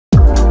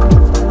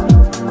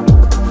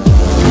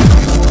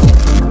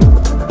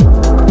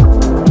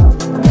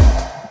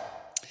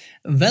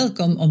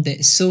welkom op de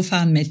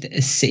sofa met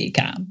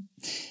Seka.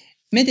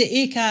 Met de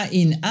EK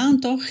in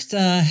aantocht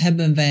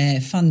hebben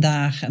wij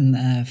vandaag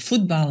een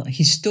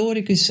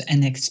voetbalhistoricus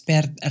en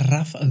expert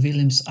Raf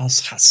Willems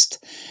als gast.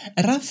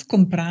 Raf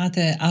komt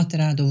praten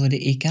uiteraard over de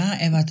EK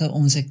en wat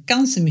onze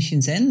kansen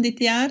misschien zijn dit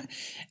jaar,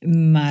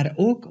 maar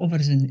ook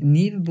over zijn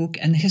nieuwe boek,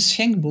 een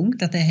geschenkboek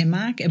dat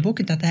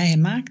hij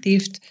gemaakt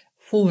heeft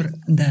voor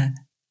de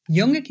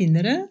jonge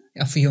kinderen,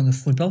 of jonge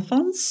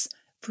voetbalfans,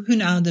 voor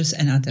hun ouders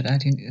en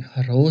uiteraard hun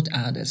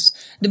grootouders.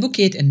 De boek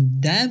heet Een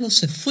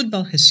Duivelse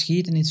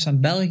Voetbalgeschiedenis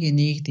van België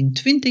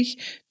 1920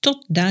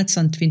 tot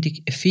Duitsland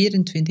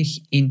 2024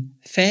 in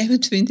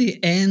 25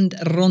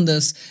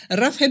 eindrondes.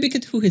 Raf, heb ik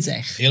het goed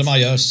gezegd? Helemaal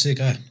juist,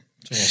 zeker.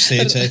 Zoals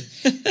steeds.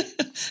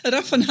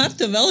 Raf, van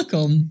harte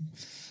welkom.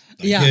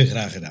 Dank je,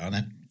 graag gedaan.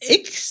 Hè.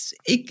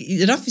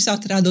 Raf is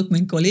uiteraard ook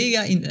mijn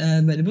collega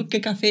bij de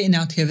Boekencafé in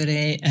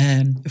uitgeverij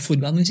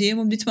Voetbalmuseum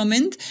op dit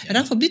moment. Ja.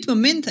 Raf, op dit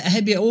moment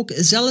heb je ook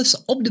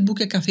zelfs op de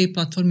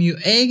Boekencafé-platform je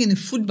eigen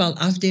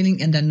voetbalafdeling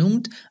en dat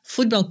noemt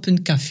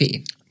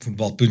voetbal.café.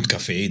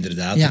 Voetbal.café,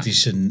 inderdaad. Ja. Het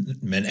is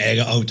mijn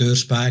eigen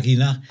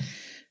auteurspagina.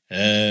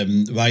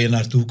 Waar je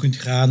naartoe kunt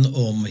gaan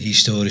om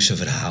historische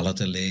verhalen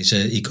te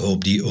lezen. Ik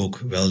hoop die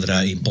ook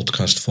weldra in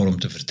podcastvorm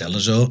te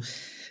vertellen zo.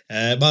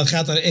 Maar het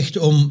gaat er echt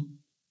om,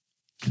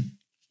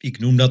 ik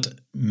noem dat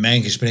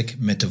mijn gesprek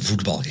met de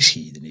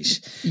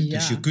voetbalgeschiedenis. Ja.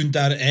 Dus je kunt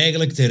daar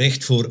eigenlijk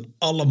terecht voor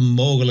alle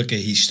mogelijke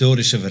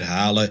historische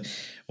verhalen,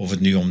 of het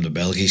nu om de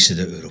Belgische,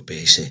 de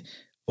Europese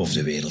of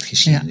de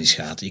wereldgeschiedenis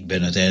gaat. Ik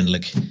ben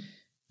uiteindelijk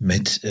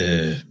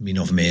min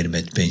of meer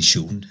met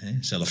pensioen,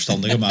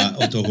 zelfstandige,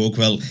 maar toch ook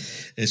wel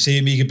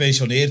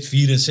semi-gepensioneerd,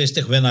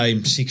 64, when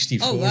I'm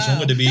 64,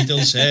 zongen de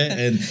Beatles.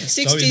 En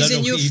zou je daar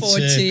nog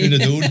iets kunnen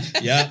doen?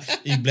 Ja,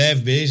 ik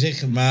blijf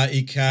bezig, maar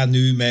ik ga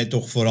nu mij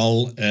toch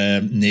vooral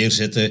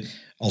neerzetten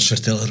als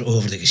verteller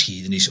over de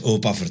geschiedenis.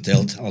 Opa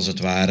vertelt, als het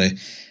ware.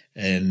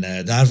 En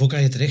daarvoor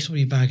kan je terecht op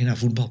die pagina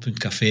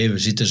voetbal.café. We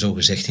zitten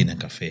zogezegd in een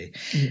café.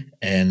 Ja.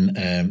 En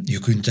je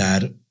kunt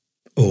daar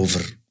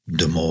over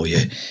de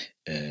mooie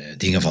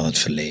dingen van het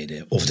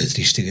verleden, of de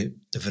triestige,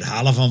 de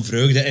verhalen van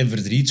vreugde en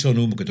verdriet, zo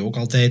noem ik het ook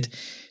altijd,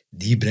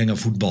 die brengen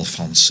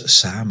voetbalfans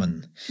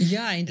samen.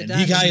 Ja, inderdaad.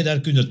 En die ga je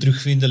daar kunnen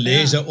terugvinden,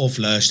 lezen of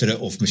luisteren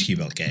of misschien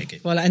wel kijken.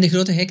 Voilà, en de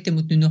grote gekte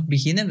moet nu nog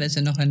beginnen. We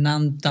zijn nog een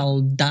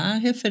aantal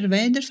dagen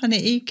verwijderd van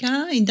de EK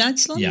in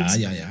Duitsland.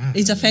 Ja.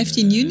 Is dat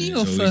 15 juni?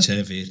 Zoiets,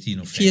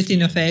 14 of 15.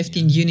 14 of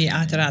 15 juni,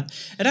 uiteraard.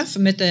 Raf,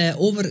 met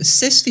over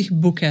 60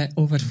 boeken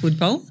over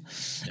voetbal.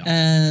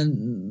 Ja.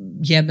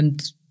 Jij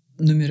bent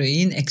nummer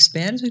 1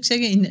 expert, zou ik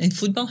zeggen, in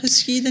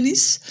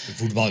voetbalgeschiedenis. De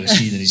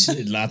voetbalgeschiedenis.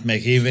 Laat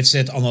mij geen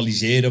wedstrijd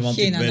analyseren, want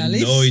ik ben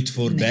nooit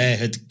voorbij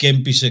het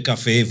Kempische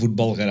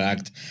cafévoetbal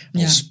geraakt.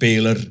 Als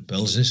speler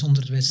wel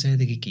 600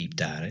 wedstrijden gekiept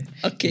daar.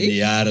 Hè. Okay. In de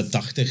jaren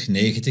 80,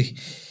 90.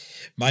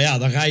 Maar ja,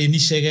 dan ga je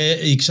niet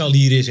zeggen, ik zal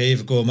hier eens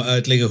even komen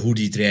uitleggen hoe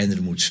die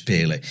trainer moet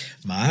spelen.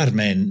 Maar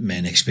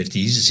mijn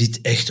expertise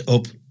zit echt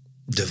op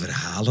de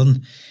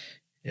verhalen,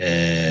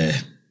 de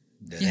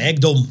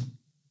rijkdom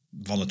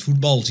van het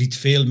voetbal zit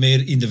veel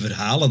meer in de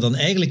verhalen dan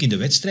eigenlijk in de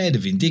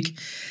wedstrijden, vind ik.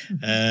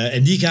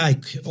 En die ga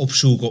ik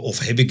opzoeken, of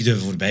heb ik de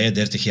voorbije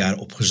 30 jaar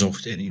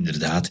opgezocht en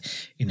inderdaad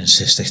in een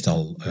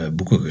 60-tal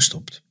boeken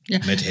gestopt.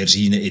 Ja. Met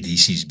herziene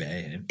edities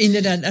bij. Hè.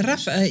 Inderdaad.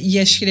 Raf,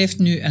 jij schrijft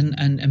nu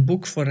een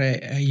boek voor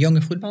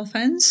jonge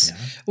voetbalfans. Ja.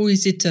 Hoe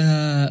is dit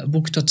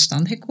boek tot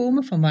stand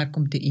gekomen? Van waar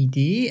komt de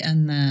idee?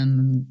 En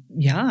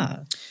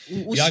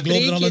hoe ik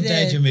loop er al een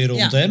tijdje mee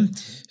rond. Hè.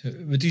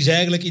 Het is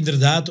eigenlijk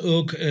inderdaad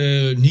ook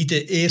niet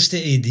de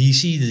eerste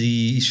editie.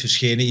 Die is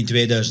verschenen in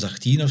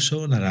 2018 of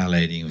zo, naar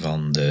aanleiding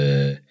van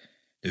de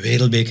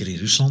Wereldbeker in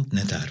Rusland,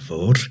 net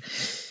daarvoor.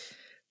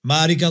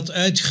 Maar ik had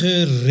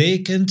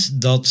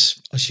uitgerekend dat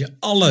als je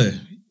alle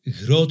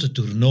grote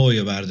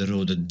toernooien waar de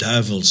Rode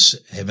Duivels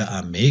hebben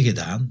aan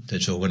meegedaan, de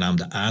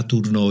zogenaamde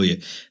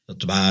A-toernooien,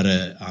 dat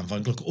waren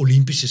aanvankelijk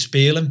Olympische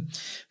Spelen.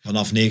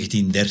 Vanaf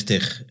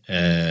 1930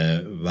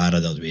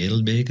 waren dat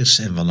wereldbekers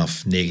en vanaf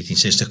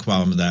 1960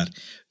 kwamen daar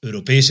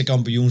Europese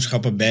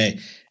kampioenschappen bij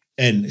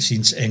en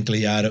sinds enkele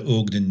jaren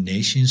ook de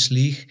Nations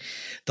League.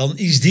 Dan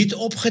is dit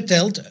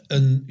opgeteld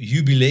een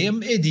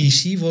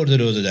jubileumeditie voor de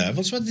Rode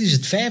Duivels, want het is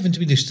het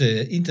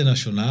 25e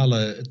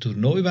internationale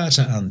toernooi waar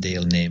ze aan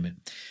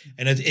deelnemen.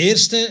 En het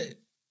eerste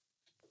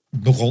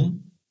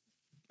begon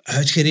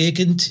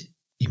uitgerekend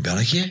in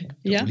België,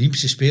 de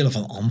Olympische Spelen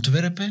van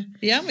Antwerpen,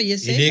 maar je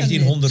zei in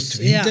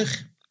 1920.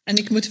 Ja. En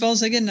ik moet wel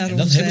zeggen...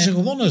 dat hebben ze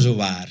gewonnen,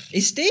 zowaar.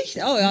 Is het echt?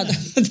 Oh ja,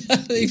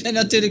 ik ben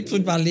natuurlijk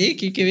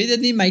voetballeek, ik weet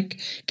het niet, maar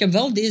ik heb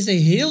wel deze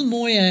heel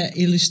mooie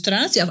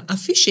illustratie, of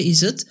affiche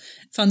is het,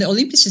 van de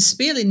Olympische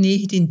Spelen in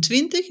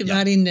 1920,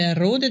 waarin de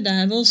Rode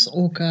Duivels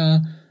ook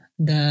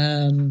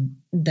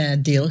de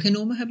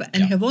deelgenomen hebben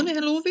en gewonnen,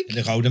 geloof ik.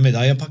 De gouden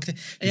medaille pakte.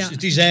 Dus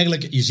het is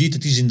eigenlijk, je ziet,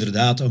 het is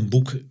inderdaad een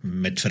boek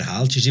met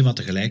verhaaltjes in, maar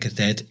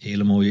tegelijkertijd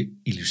hele mooie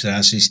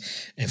illustraties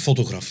en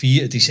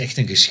fotografieën. Het is echt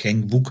een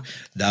geschenkboek.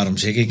 Daarom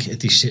zeg ik,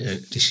 het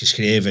is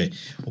geschreven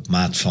op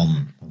maat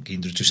van van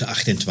kinderen tussen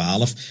 8 en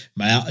 12.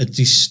 Maar ja, het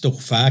is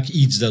toch vaak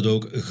iets dat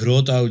ook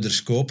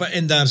grootouders kopen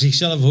en daar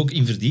zichzelf ook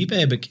in verdiepen,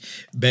 heb ik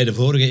bij de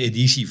vorige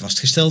editie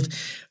vastgesteld.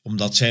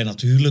 Omdat zij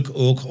natuurlijk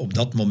ook op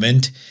dat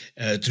moment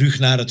terug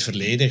naar het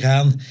verleden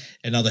gaan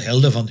en naar de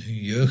helden van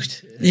hun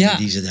jeugd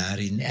die ze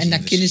daarin en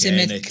dat kunnen ze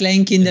met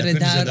kleinkinderen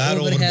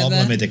daarover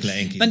hebben. Met de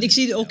kleinkinderen. Want ik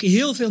zie ook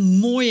heel veel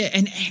mooie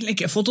en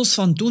eigenlijk foto's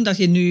van toen dat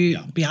je nu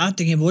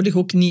tegenwoordig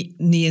ook niet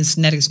eens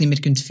nergens niet meer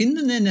kunt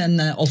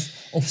vinden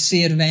of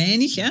zeer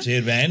weinig. Hè?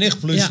 Zeer weinig,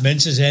 plus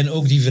mensen zijn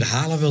ook die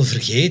verhalen wel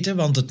vergeten,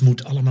 want het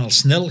moet allemaal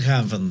snel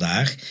gaan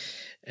vandaag.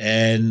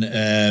 En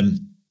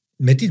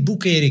met dit boek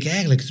keer ik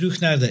eigenlijk terug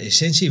naar de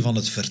essentie van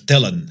het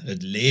vertellen,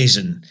 het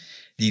lezen.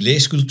 Die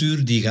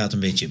leescultuur die gaat een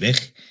beetje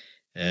weg.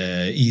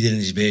 Iedereen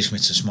is bezig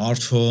met zijn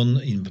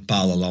smartphone. In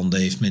bepaalde landen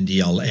heeft men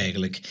die al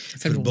eigenlijk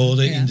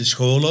verboden in de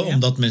scholen,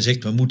 omdat men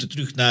zegt we moeten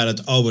terug naar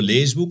het oude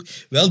leesboek.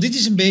 Wel, dit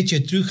is een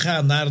beetje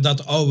teruggaan naar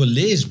dat oude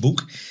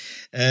leesboek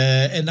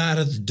en naar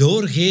het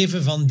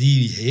doorgeven van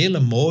die hele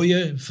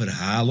mooie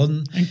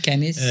verhalen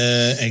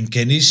en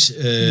kennis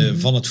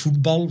van het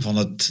voetbal, van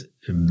het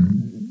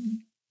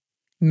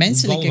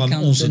menselijke van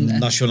kanten, onze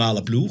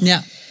nationale ploeg.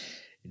 Ja.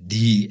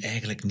 Die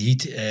eigenlijk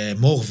niet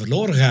mogen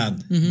verloren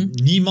gaan.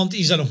 Niemand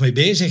is daar nog mee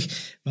bezig.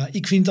 Maar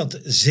ik vind dat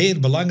zeer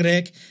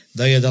belangrijk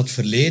dat je dat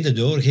verleden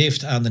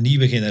doorgeeft aan de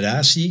nieuwe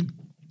generatie.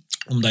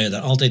 Omdat je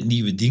daar altijd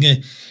nieuwe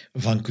dingen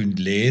van kunt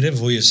leren.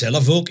 Voor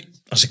jezelf ook.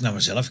 Als ik naar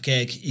mezelf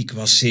kijk, ik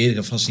was zeer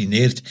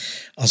gefascineerd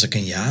als ik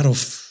een jaar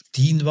of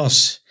 10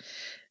 was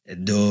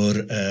door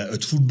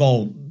het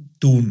voetbal.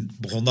 Toen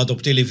begon dat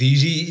op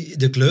televisie.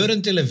 De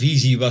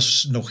kleurentelevisie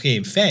was nog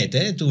geen feit,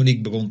 hè, toen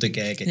ik begon te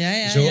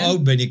kijken. Zo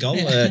oud ben ik al.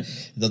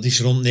 Dat is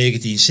rond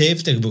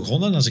 1970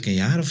 begonnen, als ik een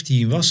jaar of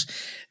 10 was.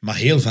 Maar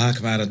heel vaak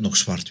waren het nog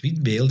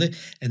zwart-wit beelden.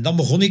 En dan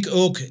begon ik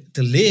ook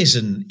te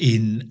lezen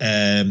in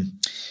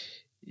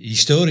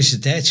historische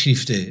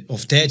tijdschriften.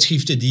 Of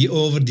tijdschriften die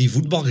over die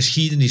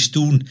voetbalgeschiedenis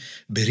toen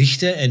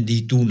berichten. En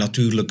die toen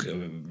natuurlijk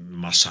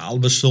massaal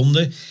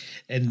bestonden.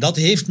 En dat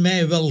heeft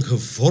mij wel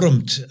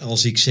gevormd,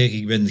 als ik zeg,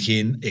 ik ben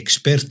geen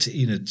expert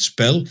in het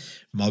spel,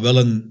 maar wel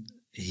een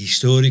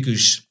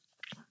historicus,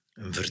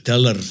 een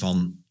verteller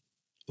van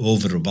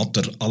over wat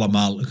er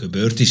allemaal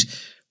gebeurd is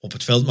op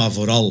het veld, maar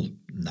vooral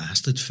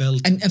naast het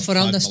veld. En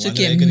vooral dat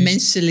stukje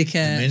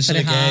menselijke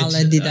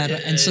verhalen die daar,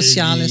 en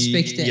sociale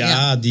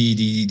aspecten.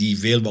 Die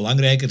veel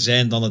belangrijker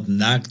zijn dan het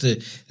naakte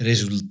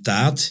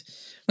resultaat.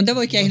 Want dat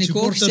wil ik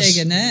eigenlijk ook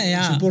zeggen. Hè?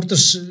 Ja.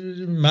 Supporters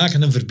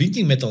maken een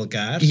verbinding met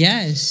elkaar.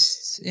 Juist.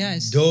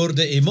 Door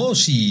de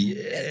emotie,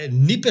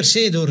 niet per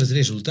se door het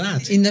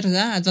resultaat.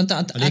 Inderdaad.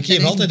 Want ik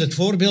geef altijd het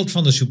voorbeeld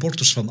van de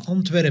supporters van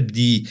Antwerpen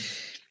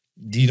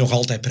die nog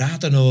altijd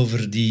praten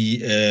over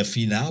die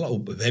finale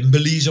op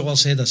Wembley,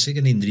 zoals zij dat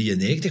zeggen, in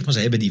 1993, maar ze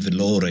hebben die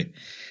verloren.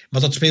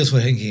 Maar dat speelt voor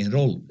hen geen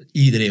rol.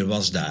 Iedereen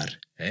was daar.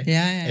 Hè?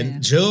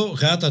 En zo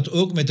gaat dat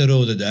ook met de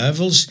Rode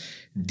Duivels,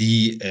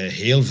 die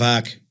heel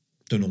vaak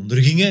ten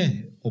onder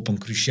gingen op een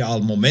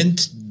cruciaal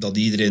moment dat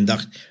iedereen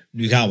dacht,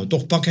 nu gaan we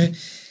toch pakken.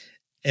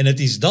 En het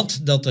is dat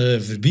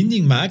de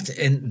verbinding maakt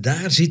en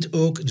daar zit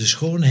ook de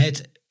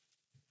schoonheid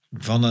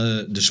van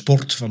de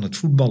sport, van het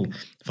voetbal,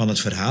 van het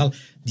verhaal.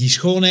 Die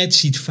schoonheid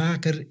zit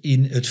vaker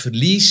in het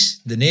verlies,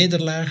 de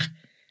nederlaag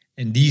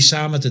en die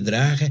samen te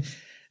dragen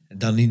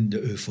dan in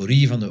de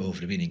euforie van de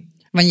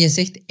overwinning. Want je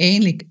zegt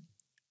eigenlijk,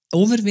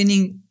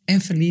 overwinning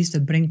en verlies,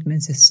 dat brengt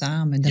mensen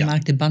samen. Dat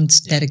maakt de band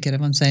sterker.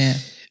 Want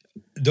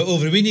de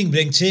overwinning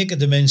brengt zeker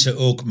de mensen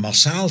ook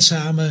massaal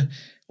samen.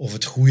 Of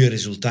het goede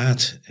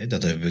resultaat.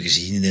 Dat hebben we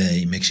gezien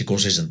in Mexico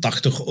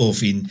 86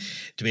 of in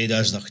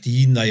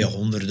 2018. Dat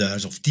je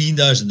 100.000 of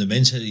 10.000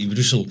 mensen in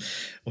Brussel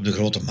op de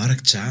grote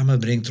markt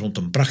samenbrengt rond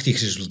een prachtig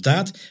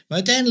resultaat. Maar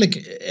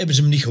uiteindelijk hebben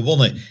ze hem niet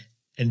gewonnen.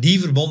 En die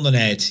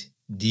verbondenheid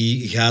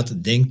die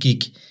gaat denk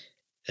ik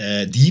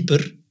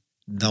dieper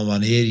dan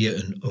wanneer je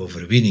een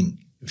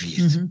overwinning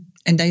viert.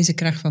 En dat is de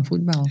kracht van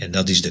voetbal. En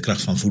dat is de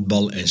kracht van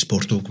voetbal en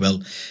sport ook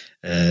wel.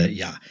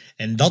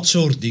 En dat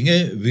soort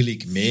dingen wil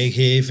ik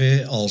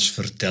meegeven als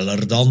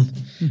verteller dan.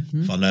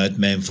 Vanuit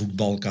mijn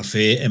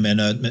voetbalcafé en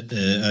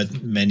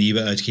uit mijn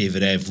nieuwe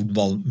uitgeverij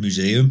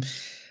Voetbalmuseum.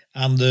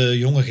 Aan de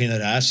jonge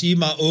generatie,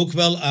 maar ook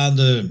wel aan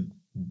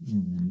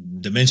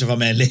de mensen van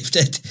mijn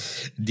leeftijd.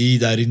 Die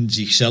daarin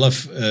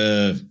zichzelf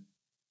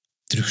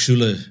terug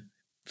zullen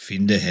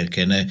vinden,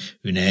 herkennen.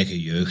 Hun eigen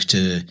jeugd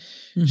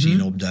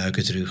zien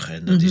opduiken terug.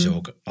 En dat is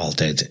ook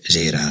altijd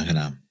zeer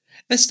aangenaam.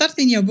 We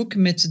starten in jouw boek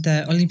met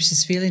de Olympische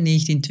Spelen in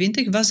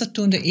 1920. Was dat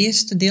toen de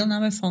eerste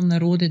deelname van de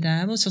Rode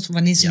Duivels? Of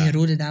wanneer zijn de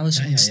Rode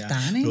Duivels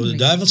ontstaan? De Rode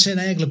Duivels zijn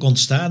eigenlijk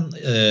ontstaan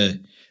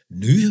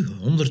nu,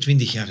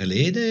 120 jaar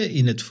geleden,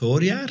 in het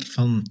voorjaar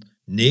van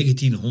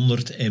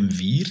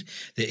 1904.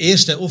 De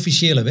eerste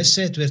officiële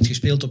wedstrijd werd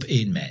gespeeld op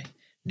 1 mei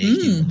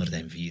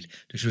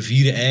 1904. Dus we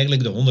vieren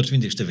eigenlijk de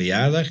 120ste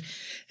verjaardag.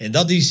 En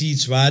dat is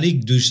iets waar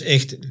ik dus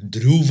echt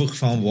droevig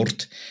van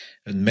word.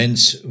 Een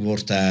mens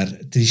wordt daar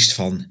triest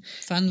van.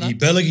 Die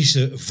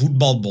Belgische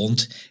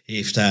voetbalbond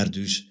heeft daar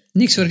dus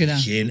Niks voor gedaan.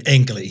 Geen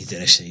enkele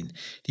interesse in.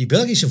 Die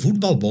Belgische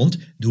Voetbalbond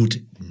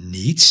doet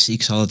niets.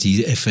 Ik zal het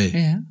hier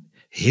even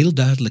heel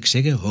duidelijk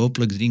zeggen.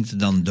 Hopelijk dringt het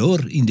dan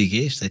door in de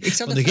geest.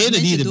 Van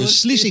degenen die de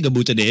beslissingen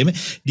moeten nemen.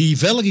 Die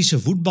Belgische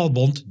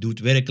Voetbalbond doet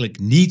werkelijk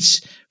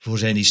niets voor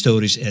zijn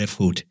historisch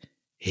erfgoed.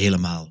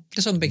 Helemaal. Dat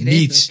is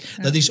onbegrijpelijk. Niets.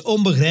 Ja. Dat is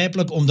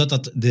onbegrijpelijk omdat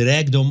dat de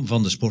rijkdom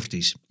van de sport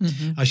is.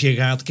 Mm-hmm. Als je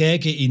gaat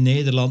kijken in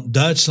Nederland,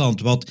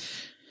 Duitsland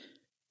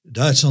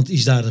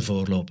is daar de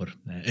voorloper.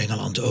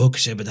 Engeland ook.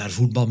 Ze hebben daar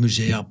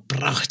voetbalmusea,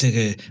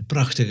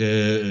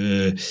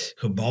 prachtige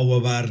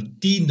gebouwen waar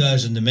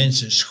tienduizenden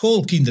mensen,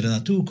 schoolkinderen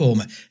naartoe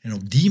komen. En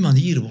op die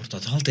manier wordt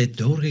dat altijd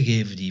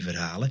doorgegeven, die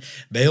verhalen.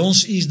 Bij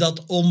ons is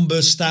dat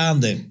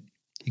onbestaande.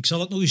 Ik zal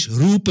het nog eens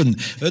roepen.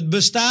 Het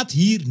bestaat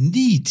hier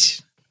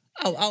niet.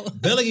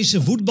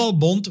 Belgische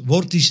Voetbalbond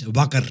wordt eens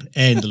wakker,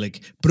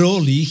 eindelijk.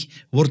 Pro League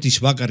wordt eens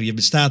wakker. Je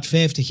bestaat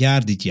 50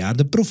 jaar dit jaar.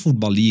 De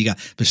Profvoetballiga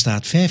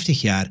bestaat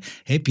 50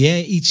 jaar. Heb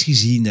jij iets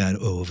gezien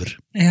daarover?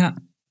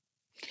 Ja.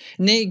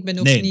 Nee, ik ben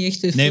ook niet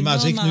echt een voetbal, maar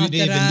zeg nu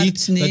even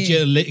niet dat je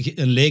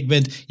een leek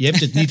bent. Je hebt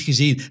het niet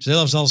gezien.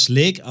 Zelfs als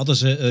leek hadden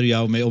ze er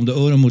jou mee om de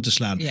oren moeten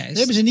slaan. Juist. Dat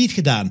hebben ze niet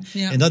gedaan.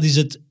 Ja. En dat is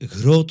het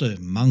grote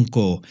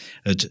manco.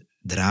 Het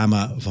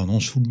drama van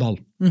ons voetbal.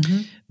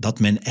 Mm-hmm. Dat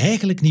men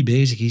eigenlijk niet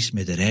bezig is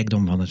met de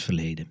rijkdom van het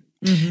verleden.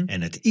 Mm-hmm.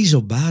 En het is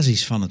op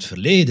basis van het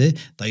verleden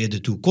dat je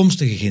de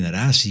toekomstige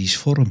generaties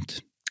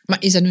vormt.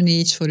 Maar is dat nu niet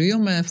iets voor u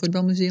om een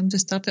voetbalmuseum te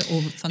starten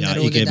van de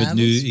Rode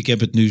Duivels? Ik heb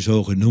het nu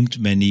zo genoemd.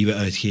 Mijn nieuwe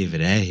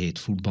uitgeverij heet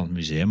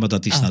Voetbalmuseum. Maar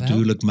dat is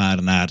natuurlijk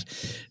maar naar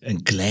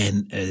een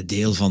klein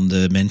deel van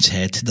de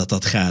mensheid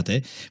dat gaat. Hè.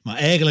 Maar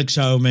eigenlijk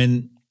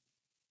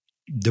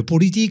de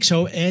politiek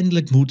zou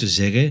eindelijk moeten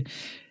zeggen,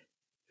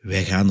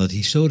 wij gaan dat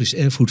historisch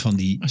erfgoed van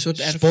die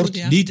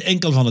sport, niet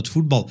enkel van het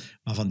voetbal,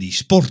 maar van die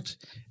sport,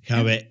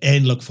 gaan wij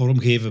eindelijk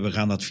vormgeven. We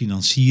gaan dat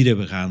financieren,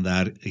 we gaan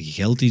daar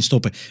geld in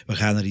stoppen, we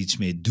gaan er iets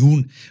mee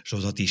doen,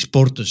 zodat die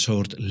sport een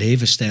soort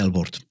levensstijl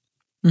wordt.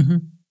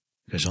 Mm-hmm.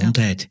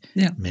 Gezondheid,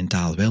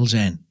 mentaal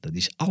welzijn, dat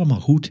is allemaal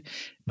goed,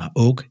 maar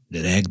ook de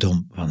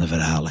rijkdom van de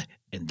verhalen.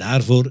 En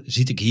daarvoor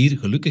zit ik hier,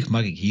 gelukkig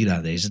mag ik hier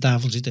aan deze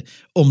tafel zitten,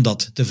 om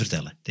dat te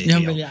vertellen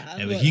tegen jou.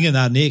 En we gingen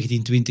naar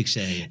 1920,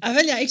 zei je.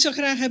 Ik zou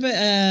graag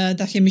hebben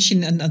dat je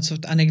misschien een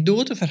soort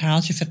anekdote,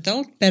 verhaaltje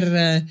vertelt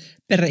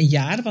per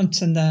jaar, want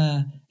het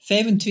zijn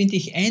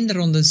 25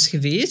 eindrondes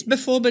geweest.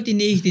 Bijvoorbeeld in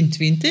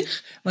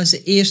 1920 was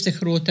de eerste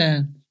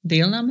grote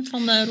deelname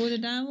van de Rode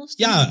Duivels.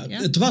 Ja,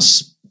 het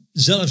was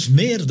zelfs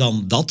meer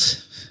dan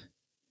dat.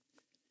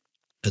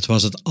 Het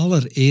was het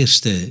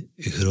allereerste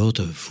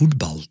grote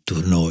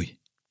voetbaltoernooi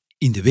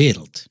in de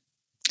wereld.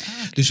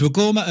 Okay. Dus we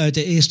komen uit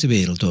de Eerste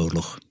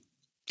Wereldoorlog.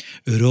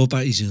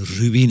 Europa is een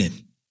ruïne.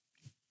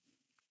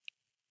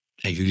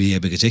 En jullie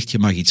hebben gezegd, je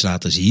mag iets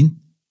laten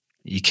zien.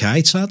 Ik ga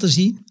iets laten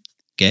zien.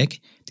 Kijk,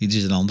 dit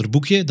is een ander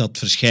boekje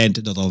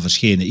dat al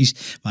verschenen is.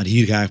 Maar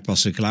hier ga ik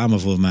pas reclame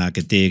voor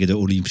maken tegen de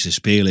Olympische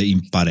Spelen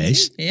in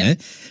Parijs. Ja.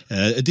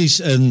 Het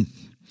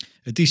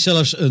is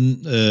zelfs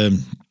een...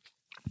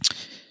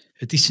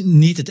 Het is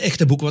niet het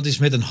echte boek, wat is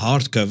met een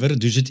hardcover.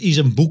 Dus het is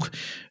een boek,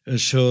 een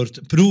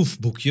soort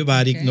proefboekje,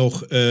 waar ik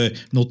nog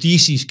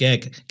notities...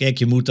 Kijk,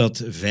 je moet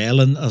dat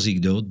veilen als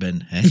ik dood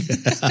ben. Hè?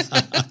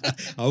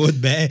 Hou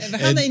het bij. We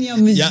gaan dat in jouw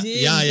museum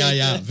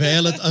Ja,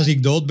 veil het als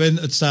ik dood ben.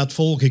 Het staat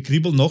vol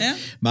gekriebeld nog. Ja?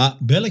 Maar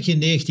België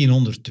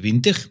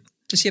 1920,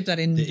 dus je hebt daar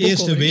in de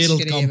eerste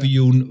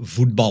wereldkampioen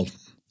voetbal.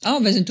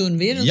 Oh, wij zijn toen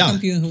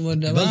wereldkampioen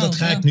geworden. Wel, dat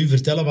ga ik nu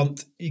vertellen,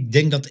 want ik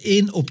denk dat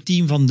 1 op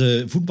 10 van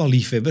de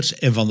voetballiefhebbers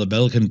en van de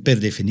Belgen per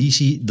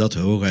definitie dat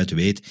hooguit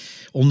weet.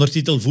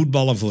 Ondertitel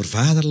Voetballen voor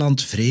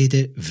vaderland,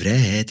 vrede,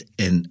 vrijheid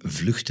en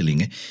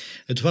vluchtelingen.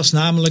 Het was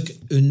namelijk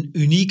een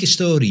unieke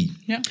story.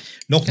 Ja.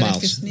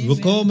 Nogmaals,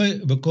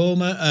 we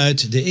komen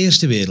uit de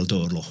Eerste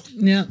Wereldoorlog.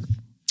 Ja.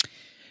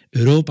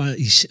 Europa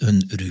is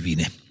een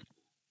ruïne.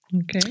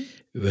 Okay.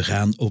 We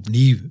gaan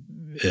opnieuw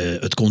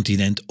het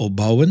continent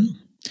opbouwen.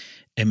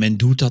 En men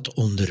doet dat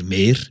onder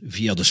meer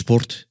via de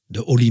sport,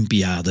 de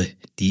Olympiade,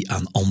 die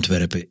aan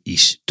Antwerpen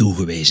is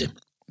toegewezen.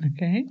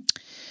 Okay.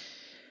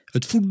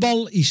 Het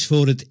voetbal is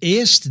voor het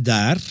eerst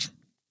daar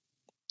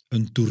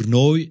een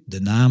toernooi de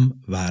naam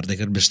waardig.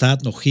 Er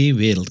bestaat nog geen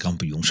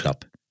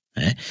wereldkampioenschap.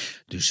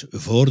 Dus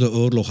voor de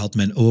oorlog had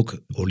men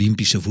ook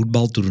Olympische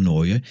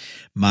voetbaltoernooien,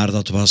 maar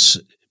dat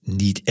was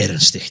niet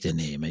ernstig te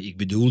nemen. Ik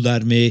bedoel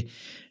daarmee,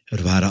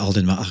 er waren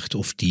altijd maar 8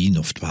 of 10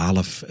 of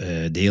 12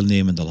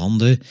 deelnemende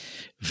landen,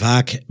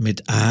 vaak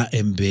met A-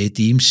 en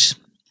B-teams.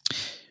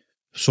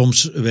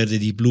 Soms werden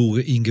die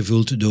ploegen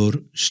ingevuld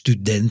door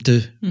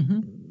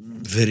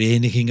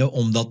studentenverenigingen,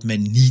 omdat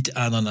men niet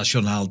aan een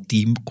nationaal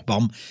team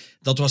kwam.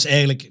 Dat was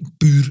eigenlijk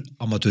puur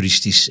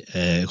amateuristisch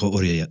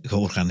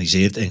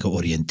georganiseerd en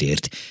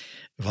georiënteerd.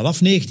 Vanaf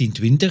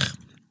 1920,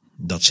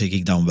 dat zeg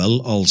ik dan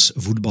wel als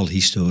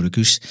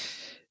voetbalhistoricus,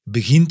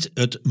 begint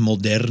het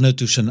moderne,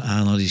 tussen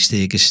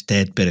aanhalingstekens,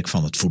 tijdperk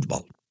van het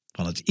voetbal.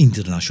 Van het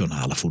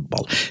internationale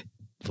voetbal.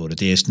 Voor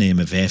het eerst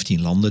nemen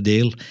 15 landen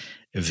deel.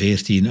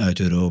 14 uit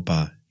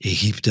Europa,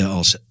 Egypte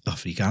als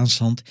Afrikaans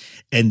land.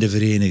 En de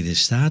Verenigde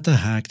Staten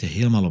haakten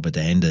helemaal op het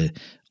einde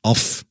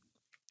af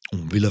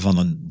omwille van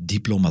een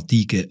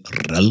diplomatieke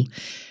rel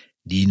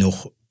die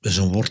nog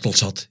zijn wortels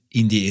had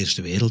in die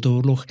Eerste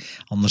Wereldoorlog.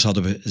 Anders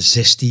hadden we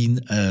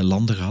 16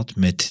 landen gehad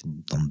met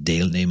dan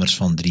deelnemers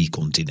van 3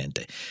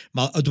 continenten.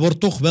 Maar het wordt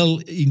toch wel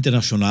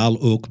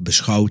internationaal ook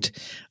beschouwd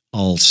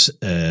als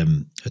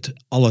het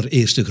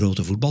allereerste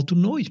grote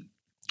voetbaltoernooi.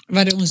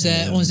 Waren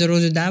onze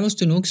Rode Duivels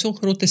toen ook zo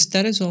grote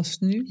sterren zoals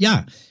nu?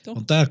 Ja, toch?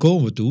 Want daar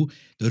komen we toe.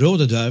 De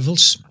Rode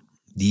Duivels,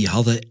 die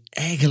hadden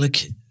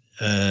eigenlijk,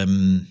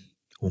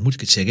 hoe moet ik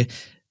het zeggen,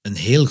 een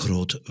heel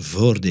groot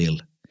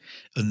voordeel.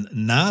 Een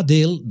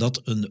nadeel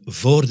dat een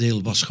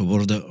voordeel was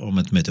geworden, om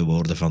het met de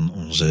woorden van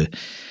onze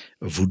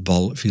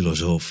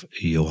voetbalfilosoof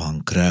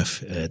Johan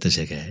Cruijff te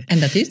zeggen. En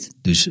dat is?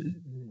 Dus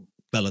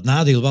wel, het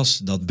nadeel was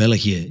dat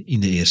België in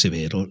de Eerste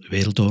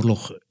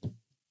Wereldoorlog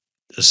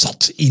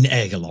zat in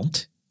eigen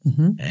land.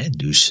 Mm-hmm.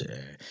 Dus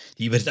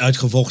die werd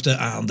uitgevochten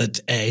aan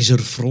het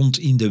ijzerfront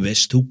in de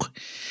Westhoek.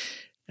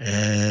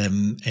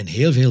 En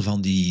heel veel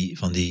van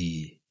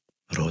die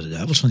Rode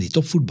Duivels, van die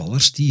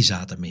topvoetballers, die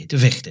zaten mee te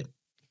vechten.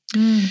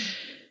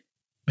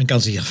 Men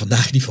kan zich dat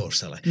vandaag niet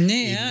voorstellen.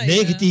 Nee, in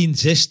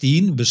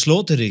 1916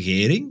 besloot de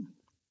regering,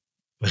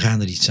 we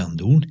gaan er iets aan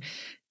doen,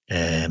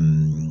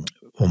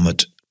 om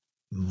het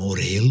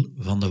moreel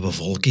van de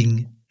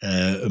bevolking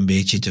een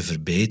beetje te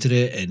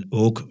verbeteren en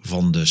ook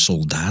van de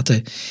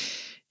soldaten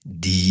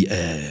die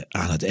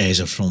aan het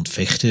ijzerfront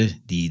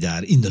vechten, die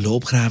daar in de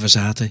loopgraven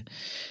zaten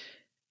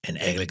en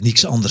eigenlijk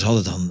niks anders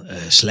hadden dan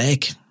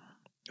slijk.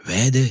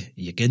 Weide,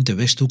 je kent de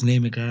Westhoek,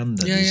 neem ik aan.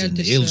 Dat is een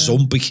heel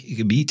zompig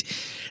gebied.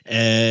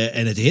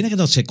 En het enige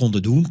dat zij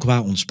konden doen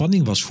qua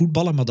ontspanning was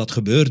voetballen, maar dat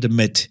gebeurde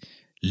met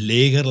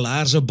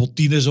legerlaarzen,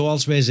 bottines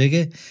zoals wij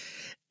zeggen,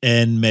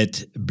 en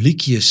met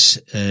blikjes,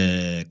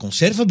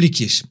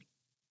 conserveblikjes.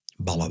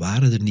 Ballen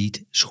waren er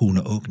niet,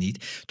 schoenen ook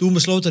niet. Toen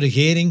besloot de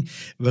regering,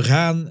 we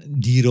gaan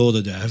die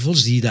Rode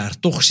Duivels, die daar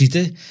toch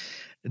zitten,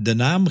 de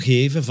naam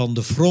geven van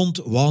de Front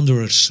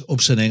Wanderers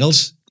op zijn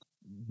Engels,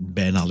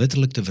 bijna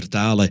letterlijk te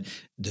vertalen,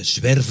 de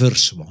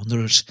zwervers,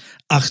 wanderers,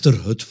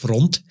 achter het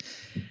front.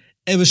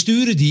 En we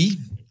sturen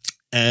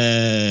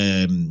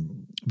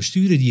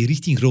die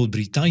richting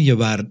Groot-Brittannië,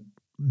 waar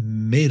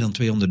meer dan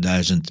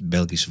 200.000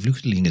 Belgische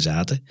vluchtelingen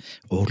zaten,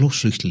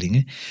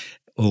 oorlogsvluchtelingen,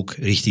 ook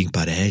richting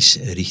Parijs,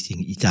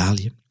 richting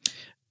Italië,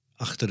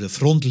 achter de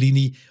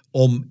frontlinie,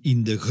 om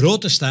in de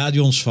grote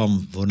stadions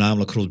van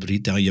voornamelijk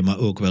Groot-Brittannië, maar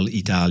ook wel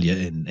Italië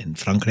en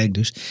Frankrijk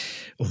dus,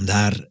 om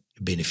daar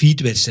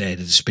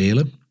benefietwedstrijden te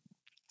spelen,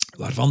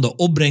 waarvan de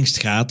opbrengst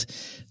gaat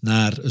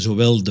naar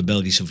zowel de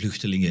Belgische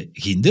vluchtelingen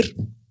ginder,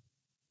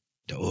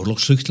 de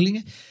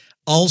oorlogsvluchtelingen,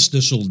 als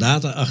de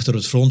soldaten achter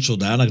het front,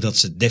 zodanig dat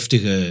ze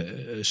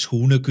deftige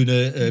schoenen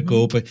kunnen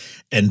kopen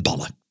en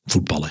ballen,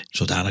 voetballen,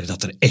 zodanig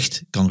dat er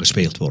echt kan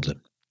gespeeld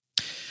worden.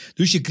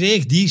 Dus je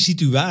kreeg die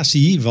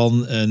situatie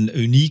van een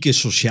unieke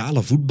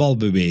sociale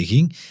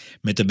voetbalbeweging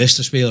met de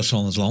beste spelers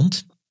van het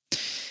land,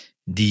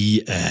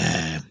 die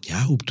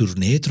op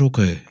tournee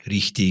trokken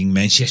richting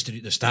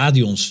Manchester, de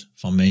stadions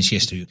van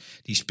Manchester.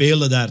 Die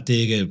speelden daar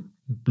tegen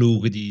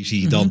ploegen die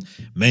zich dan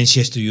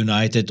Manchester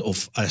United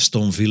of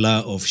Aston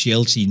Villa of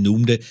Chelsea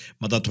noemden.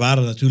 Maar dat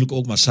waren natuurlijk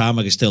ook maar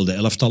samengestelde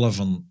elftallen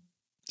van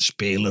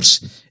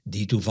spelers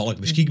die toevallig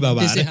beschikbaar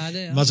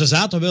waren. Maar ze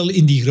zaten wel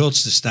in die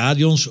grootste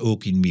stadions.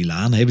 Ook in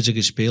Milaan hebben ze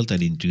gespeeld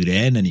en in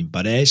Turijn en in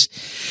Parijs.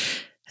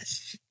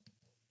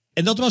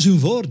 En dat was hun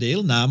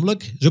voordeel,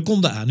 namelijk ze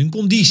konden aan hun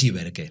conditie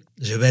werken.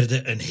 Ze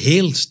werden een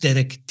heel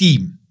sterk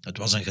team. Het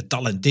was een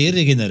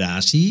getalenteerde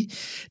generatie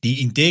die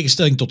in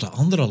tegenstelling tot de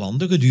andere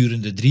landen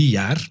gedurende 3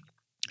 jaar,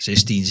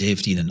 16,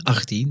 17 en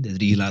 18, de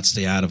 3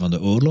 laatste jaren van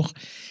de oorlog,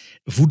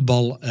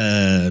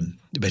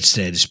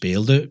 voetbalwedstrijden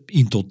speelde.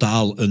 In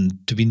totaal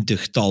een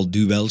 20-tal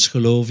duels,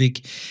 geloof ik.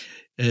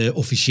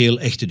 Officieel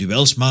echte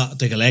duels, maar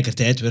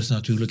tegelijkertijd werd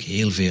natuurlijk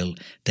heel veel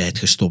tijd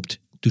gestopt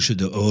tussen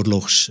de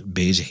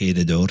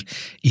oorlogsbezigheden door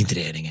in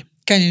trainingen.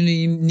 Kan je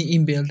nu niet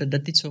inbeelden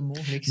dat dit zo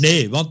mogelijk is?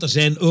 Nee, want er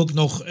zijn ook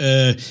nog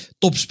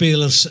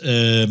topspelers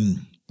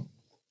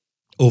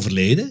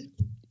overleden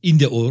in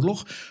de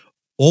oorlog,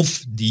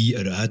 of die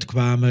eruit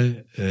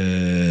kwamen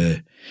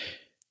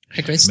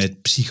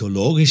met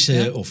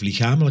psychologische of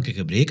lichamelijke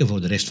gebreken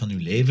voor de rest van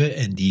hun leven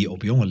en die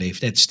op jonge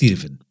leeftijd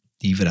stierven.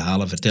 Die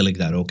verhalen vertel ik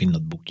daar ook in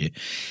dat boekje.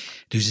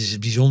 Dus het is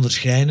bijzonder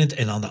schrijnend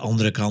en aan de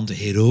andere kant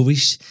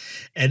heroïsch.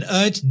 En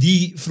uit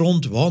die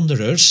Front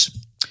Wanderers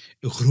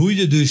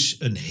groeide dus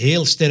een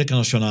heel sterke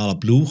nationale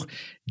ploeg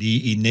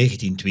die in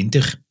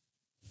 1920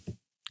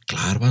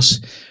 klaar was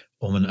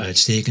om een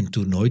uitstekend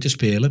toernooi te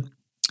spelen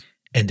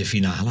en de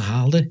finale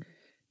haalde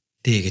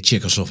tegen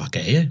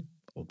Tsjechoslowakije.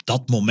 Op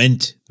dat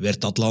moment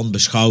werd dat land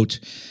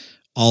beschouwd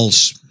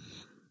als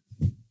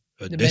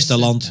het beste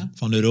land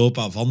van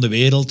Europa, van de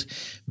wereld.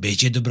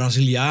 Beetje de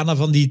Brazilianen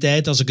van die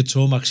tijd, als ik het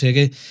zo mag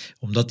zeggen.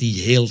 Omdat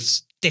die heel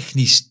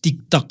technisch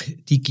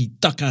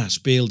tiki-taka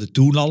speelden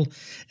toen al.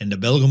 En de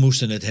Belgen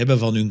moesten het hebben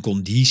van hun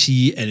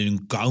conditie en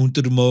hun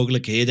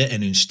countermogelijkheden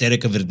en hun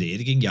sterke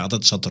verdediging. Ja,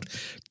 dat zat er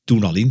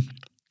toen al in.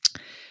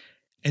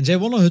 En zij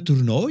wonnen het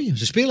toernooi.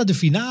 Ze spelen de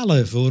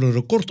finale voor een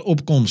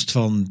recordopkomst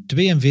van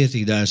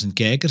 42.000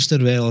 kijkers,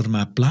 terwijl er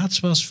maar plaats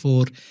was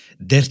voor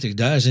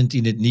 30.000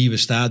 in het nieuwe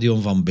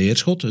stadion van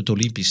Beerschot, het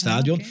Olympisch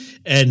Stadion. Okay.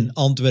 En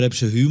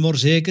Antwerpse humor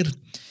zeker.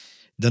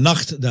 De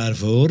nacht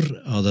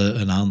daarvoor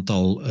hadden een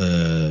aantal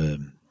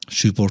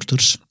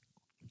supporters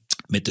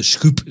met de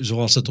schup,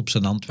 zoals het op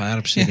zijn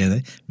Antwerps zeggen, hè?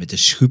 Met de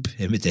schup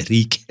en met de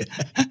riek,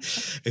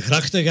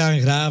 grachten gaan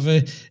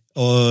graven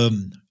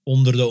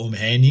onder de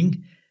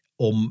omheining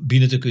om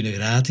binnen te kunnen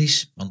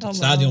gratis, want het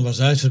stadion was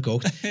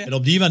uitverkocht. En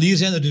op die manier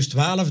zijn er dus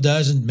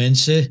 12.000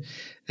 mensen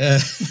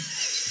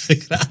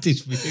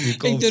gratis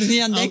binnengekomen. Ik durf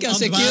niet aan denken als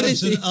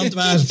security.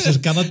 Antwerpse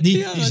kan het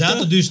niet. Die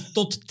zaten dus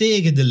tot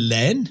tegen de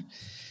lijn.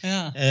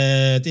 Ja.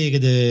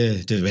 Tegen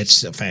de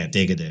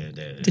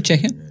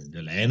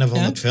lijnen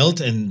van het veld.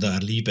 En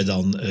daar liepen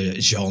dan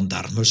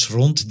gendarmes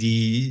rond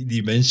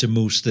die mensen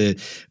moesten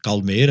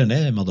kalmeren.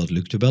 Hè, maar dat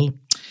lukte wel.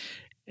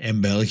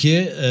 En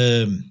België,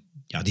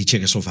 die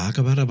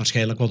Tsjechoslowaken waren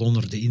waarschijnlijk wat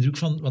onder de indruk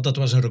van. Want dat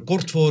was een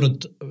record voor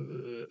het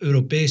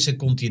Europese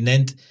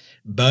continent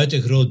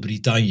buiten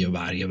Groot-Brittannië,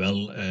 waar je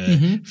wel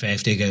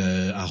 50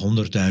 à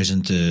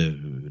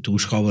 100.000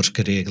 toeschouwers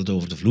geregeld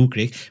over de vloer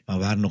kreeg, maar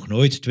waren nog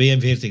nooit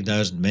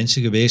 42.000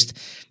 mensen geweest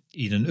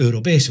in een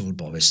Europese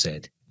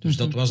voetbalwedstrijd. Dus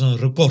dat was een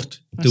record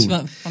toen. Dat is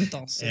wel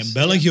fantastisch. En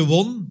België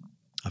won,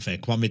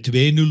 kwam met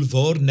 2-0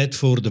 voor, net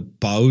voor de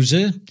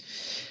pauze.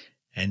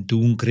 En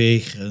toen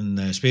kreeg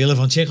een speler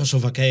van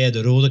Tsjechoslowakije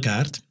de rode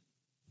kaart.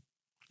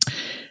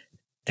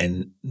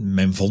 En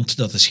men vond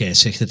dat de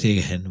scheidsrechter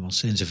tegen hen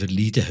was. En ze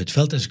verlieten het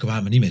veld en ze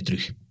kwamen niet meer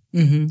terug.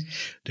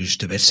 Dus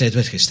de wedstrijd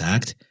werd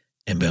gestaakt.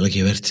 En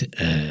België werd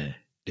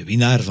de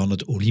winnaar van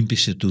het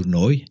Olympische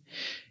toernooi.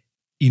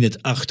 In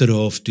het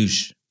achterhoofd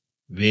dus,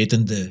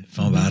 wetende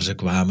van waar ze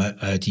kwamen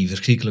uit die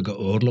verschrikkelijke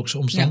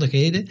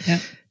oorlogsomstandigheden. Ja.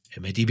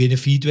 En met die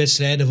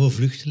benefietwedstrijden voor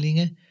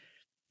vluchtelingen.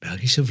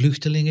 Belgische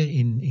vluchtelingen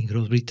in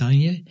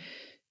Groot-Brittannië.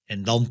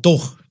 En dan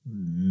toch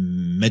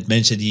met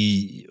mensen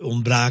die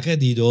ontbraken,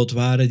 die dood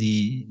waren,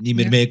 die niet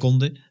meer mee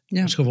konden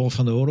als gevolg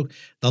van de oorlog.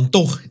 Dan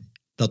toch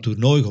dat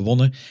toernooi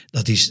gewonnen.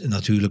 Dat is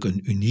natuurlijk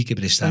een unieke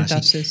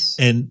prestatie.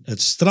 En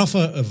het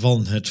straffe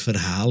van het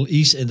verhaal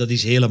is, en dat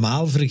is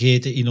helemaal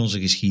vergeten in onze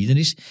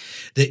geschiedenis,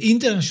 de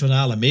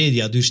internationale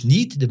media, dus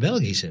niet de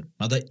Belgische,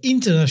 maar de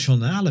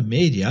internationale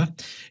media,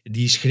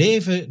 die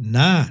schreven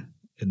na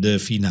de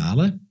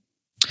finale: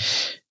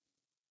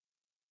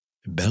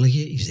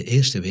 België is de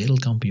eerste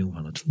wereldkampioen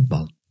van het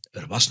voetbal.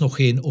 Er was nog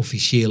geen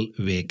officieel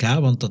WK,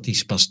 want dat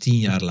is pas 10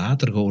 jaar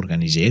later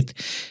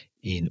georganiseerd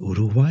in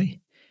Uruguay.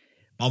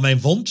 Maar men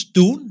vond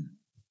toen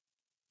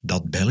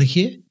dat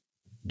België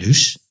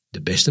dus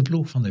de beste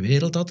ploeg van de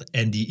wereld had.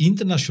 En die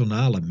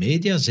internationale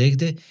media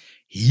zegden: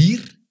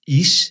 hier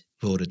is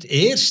voor het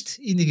eerst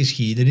in de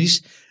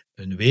geschiedenis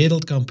een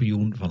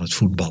wereldkampioen van het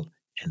voetbal.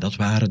 En dat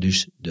waren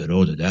dus de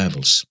Rode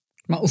Duivels.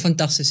 Maar hoe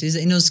fantastisch is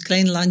het in ons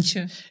klein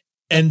landje?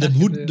 En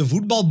de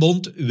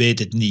voetbalbond weet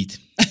het niet.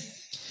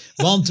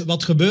 Want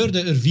wat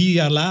gebeurde er 4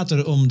 jaar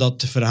later om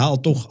dat verhaal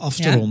toch af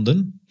te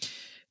ronden?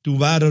 Toen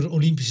waren er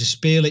Olympische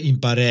Spelen in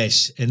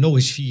Parijs en nog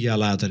eens 4 jaar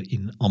later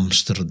in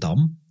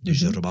Amsterdam.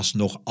 Dus er was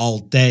nog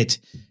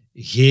altijd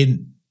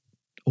geen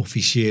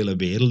officiële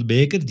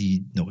wereldbeker.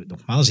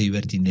 Nogmaals, die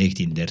werd in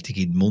 1930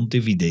 in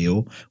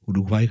Montevideo,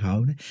 Uruguay,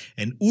 gehouden.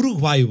 En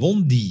Uruguay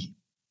won die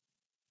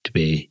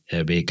 2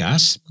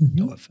 WK's,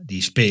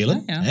 die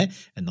spelen. Hè?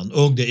 En dan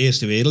ook de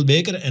eerste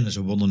wereldbeker. En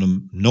ze wonnen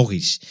hem nog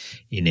eens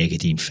in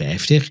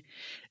 1950.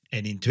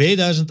 En in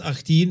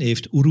 2018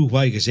 heeft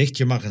Uruguay gezegd: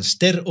 je mag een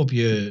ster op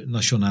je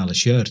nationale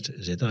shirt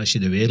zetten als je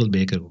de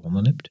wereldbeker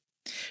gewonnen hebt.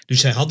 Dus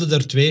zij hadden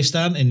er 2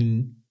 staan en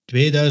in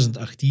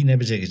 2018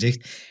 hebben ze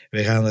gezegd: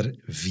 wij gaan er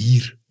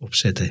 4 op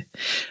zetten.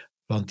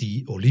 Want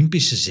die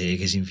Olympische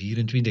zeges in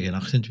 24 en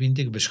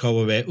 28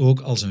 beschouwen wij ook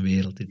als een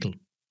wereldtitel.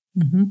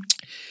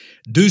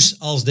 Dus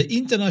als de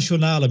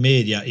internationale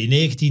media in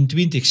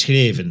 1920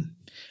 schreven: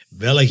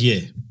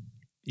 België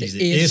is de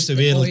eerste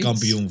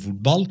wereldkampioen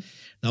voetbal,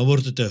 dan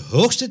wordt het de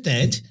hoogste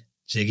tijd,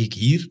 zeg ik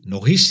hier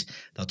nog eens,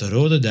 dat de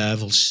Rode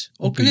Duivels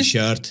op hun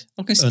shirt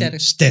een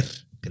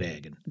ster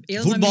krijgen.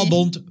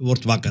 Voetbalbond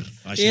wordt wakker.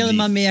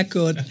 Helemaal mee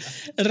akkoord.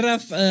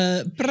 Raf,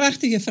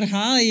 prachtige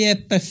verhaal. Je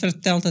hebt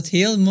verteld het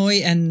heel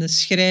mooi en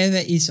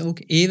schrijven is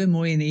ook even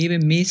mooi en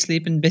even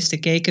meeslepend. Beste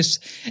kijkers,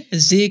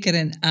 zeker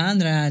een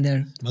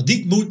aanrader. Maar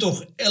dit moet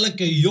toch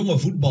elke jonge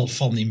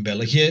voetbalfan in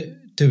België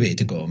te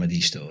weten komen,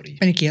 die story.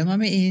 Ben ik helemaal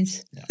mee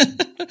eens. Ja.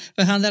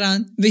 We gaan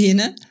eraan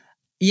beginnen.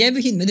 Jij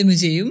begint met een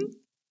museum.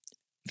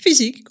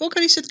 Fysiek, ook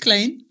al is het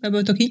klein. We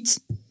hebben toch iets.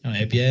 Dan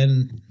heb jij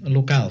een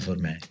lokaal voor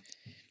mij.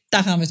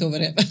 Daar gaan we het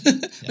over hebben. Ja.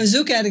 We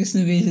zoeken ergens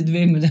een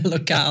wezen met een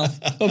lokaal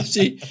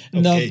optie.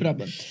 No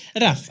problem.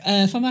 Raf,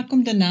 van waar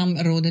komt de naam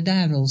Rode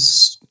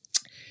Duivels?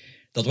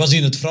 Dat was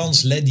in het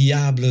Frans Les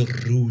Diables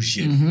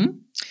Rouges.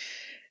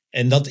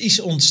 En dat is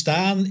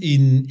ontstaan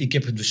in, ik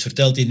heb het dus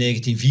verteld, in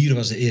 1904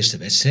 was de eerste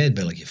wedstrijd,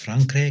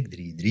 België-Frankrijk,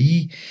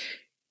 3-3.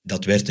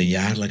 Dat werd een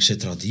jaarlijkse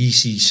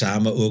traditie,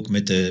 samen ook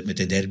met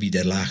de derby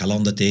der Lage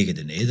Landen tegen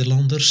de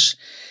Nederlanders.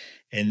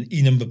 En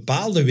in een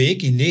bepaalde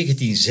week, in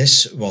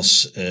 1906,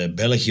 was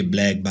België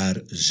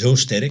blijkbaar zo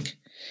sterk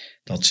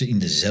dat ze in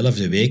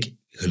dezelfde week,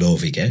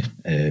 geloof ik, ik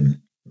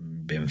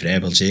ben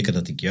vrijwel zeker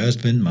dat ik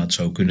juist ben, maar het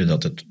zou kunnen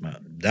dat het... Maar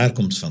daar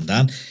komt het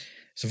vandaan.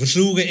 Ze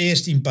versloegen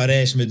eerst in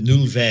Parijs met 0-5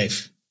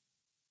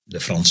 de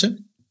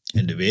Fransen.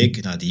 En de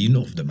week nadien,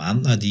 of de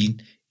maand nadien,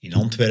 in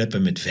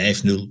Antwerpen met 5-0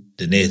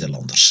 de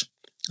Nederlanders.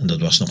 En dat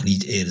was nog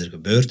niet eerder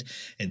gebeurd.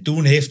 En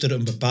toen heeft er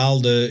een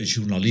bepaalde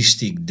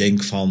journalist, ik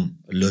denk van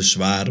Le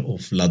Soir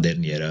of La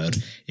Dernière Heure,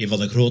 een van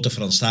de grote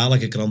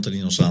Franstalige kranten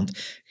in ons land,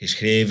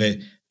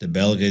 geschreven: de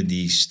Belgen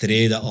die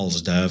streden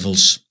als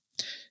duivels,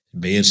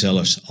 meer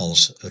zelfs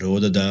als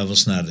Rode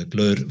Duivels naar de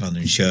kleur van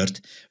hun shirt.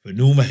 We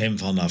noemen hem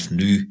vanaf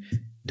nu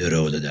de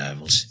Rode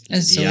Duivels.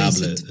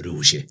 Diable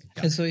Rouge.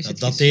 Ja, dat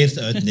dateert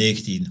uit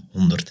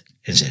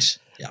 1906.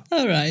 Ja.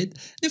 Alright.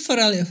 Nu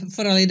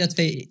vooral dat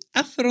wij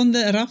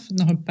afronden, Raf,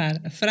 nog een paar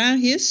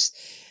vraagjes.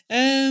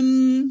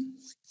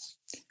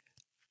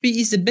 Wie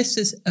is de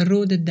beste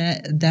Rode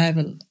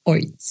Duivel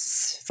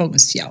ooit,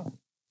 volgens jou?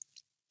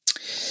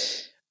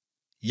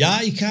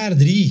 Ja, ik ga er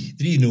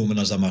drie noemen,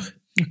 als dat mag.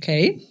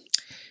 Oké.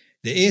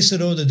 De eerste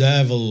Rode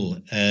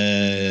Duivel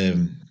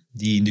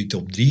die in de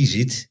top 3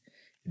 zit,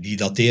 die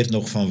dateert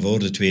nog van voor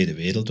de Tweede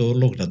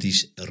Wereldoorlog. Dat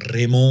is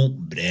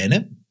Raymond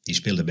Bruyne. Die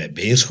speelde bij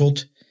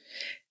Beerschot.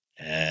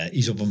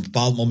 Is op een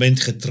bepaald moment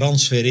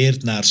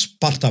getransfereerd naar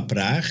Sparta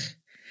Praag.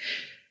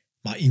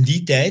 Maar in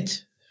die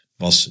tijd,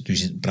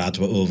 dus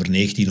praten we over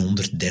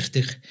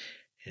 1930,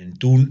 en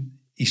toen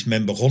is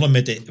men begonnen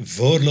met de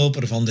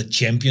voorloper van de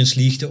Champions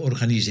League te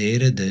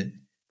organiseren.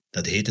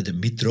 Dat heette de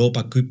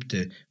Mitropa Cup,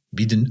 de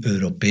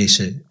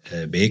Midden-Europese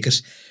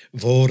bekers,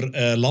 voor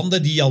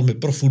landen die al met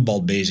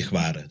profvoetbal bezig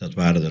waren. Dat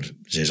waren er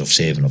 6 of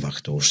 7 of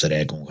 8,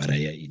 Oostenrijk,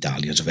 Hongarije,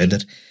 Italië en zo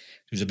verder.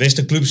 Dus de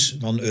beste clubs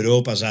van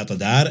Europa zaten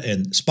daar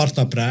en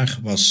Sparta Praag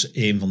was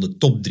een van de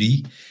top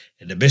 3.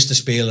 En de beste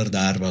speler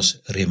daar was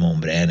Raymond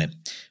Bruyne.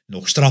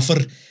 Nog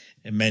straffer,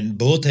 men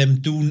bood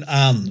hem toen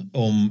aan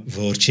om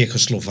voor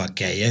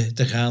Tsjechoslowakije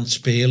te gaan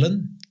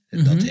spelen.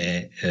 Mm-hmm. Dat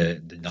hij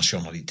de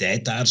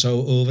nationaliteit daar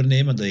zou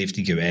overnemen, dat heeft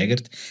hij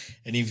geweigerd.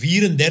 En in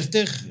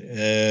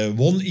 1934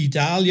 won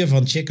Italië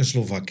van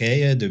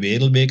Tsjechoslowakije de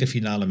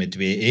wereldbekerfinale met 2-1.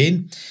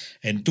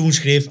 En toen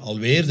schreef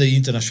alweer de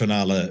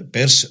internationale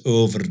pers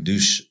over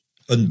dus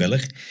een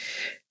Belg.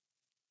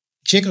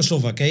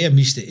 Tsjechoslowakije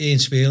miste 1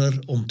 speler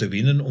om te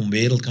winnen, om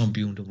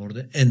wereldkampioen te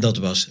worden. En dat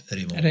was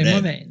Raymond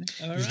Bruyne.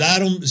 Dus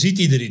daarom zit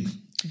hij erin.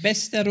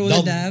 Beste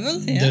Rode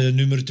Duivel. Ja. De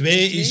nummer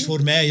 2 is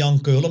voor mij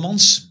Jan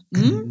Keulemans.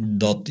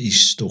 Dat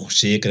is toch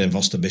zeker en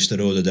vast de beste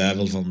Rode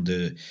Duivel van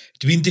de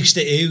 20e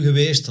eeuw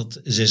geweest. Had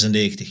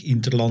 96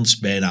 interlands,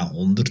 bijna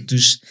 100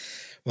 dus.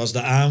 Was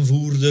de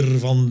aanvoerder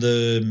van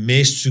de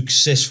meest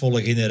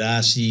succesvolle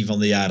generatie van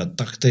de jaren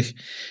 80.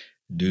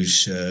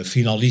 Dus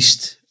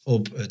finalist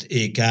op het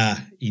EK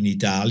in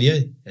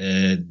Italië,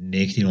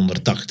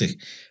 1980.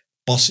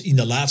 Pas in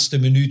de laatste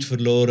minuut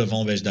verloren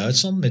van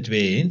West-Duitsland met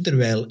 2-1.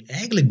 Terwijl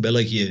eigenlijk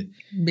België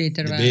de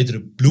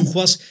betere ploeg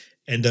was.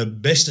 En de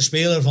beste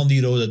speler van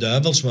die Rode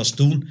Duivels was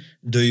toen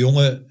de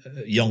jonge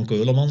Jan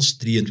Keulemans,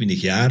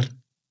 23 jaar.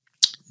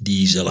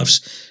 Die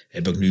zelfs,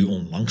 heb ik nu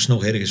onlangs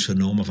nog ergens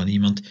vernomen van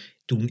iemand,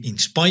 toen in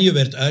Spanje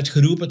werd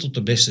uitgeroepen tot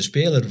de beste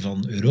speler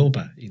van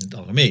Europa in het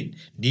algemeen.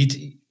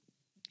 Niet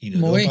in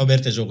Europa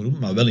werd hij zo genoemd,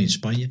 maar wel in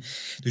Spanje.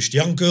 Dus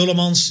Jan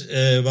Keulemans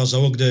was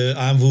ook de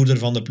aanvoerder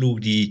van de ploeg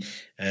die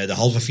de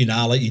halve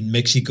finale in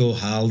Mexico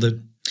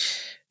haalde.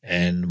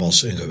 En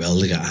was een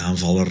geweldige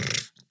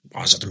aanvaller.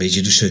 Hij zat een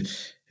beetje tussen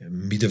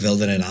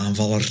middenvelder en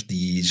aanvaller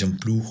die zijn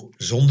ploeg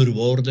zonder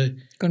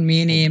woorden kon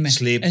meenemen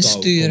en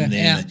sturen.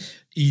 Ja.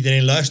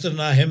 Iedereen luisterde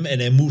naar hem en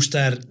hij moest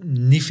daar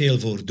niet veel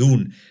voor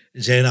doen.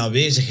 Zijn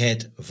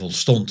aanwezigheid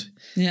volstond.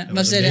 Ja, hij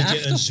was een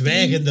beetje een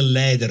zwijgende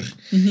leider.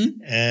 Mm-hmm.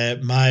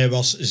 Maar hij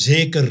was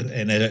zeker,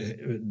 en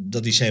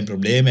dat is zijn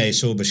probleem, hij is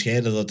zo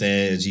bescheiden dat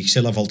hij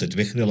zichzelf altijd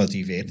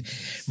wegrelativeert.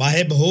 Maar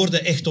hij behoorde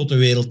echt tot de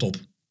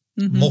wereldtop.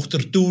 Mm-hmm. Mocht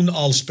er toen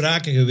al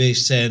sprake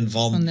geweest zijn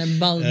van de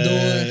bal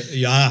door.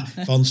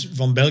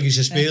 Van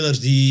Belgische spelers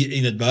die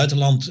in het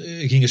buitenland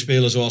gingen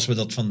spelen zoals we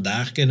dat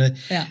vandaag kennen.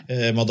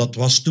 Ja. Maar dat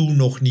was toen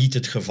nog niet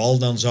het geval.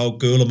 Dan zou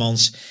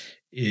Keulemans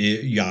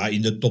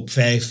in de top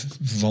 5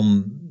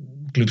 van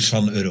clubs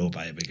van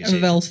Europa hebben gezeten.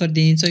 Wel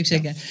verdiend, zou ik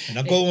zeggen. Ja. En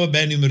dan komen we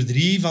bij nummer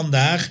 3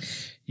 vandaag.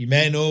 In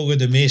mijn ogen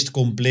de meest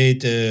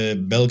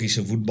complete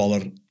Belgische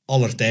voetballer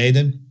aller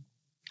tijden.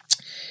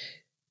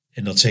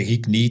 En dat zeg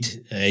ik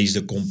niet. Hij is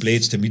de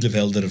compleetste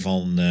middenvelder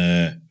van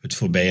het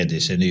voorbije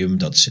decennium.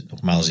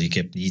 Nogmaals, ik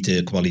heb niet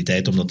de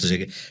kwaliteit om dat te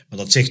zeggen. Maar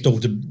dat zegt toch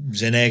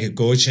zijn eigen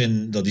coach.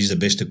 En dat is de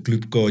beste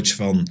clubcoach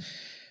van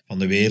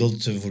de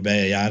wereld de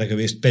voorbije jaren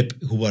geweest. Pep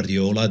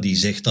Guardiola, die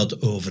zegt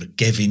dat over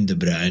Kevin De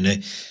Bruyne.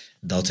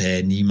 Dat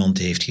hij niemand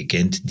heeft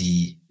gekend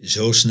die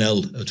zo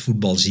snel het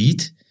voetbal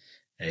ziet.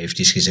 Hij heeft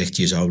eens gezegd,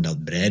 je zou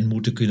dat brein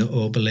moeten kunnen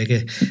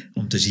openleggen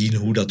om te zien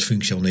hoe dat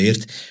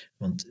functioneert.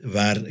 Want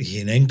waar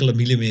geen enkele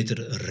millimeter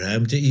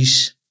ruimte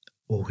is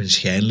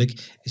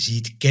ogenschijnlijk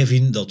ziet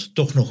Kevin dat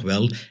toch nog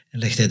wel en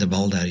legt hij de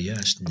bal daar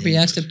juist neer. Op de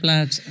juiste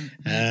plaats.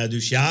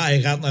 Dus ja,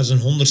 hij gaat naar zijn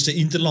 100ste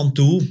interland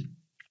toe.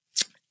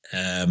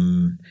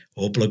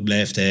 Hopelijk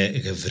blijft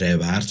hij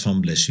gevrijwaard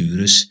van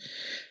blessures.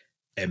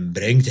 En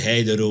brengt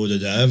hij de Rode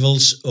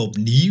Duivels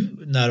opnieuw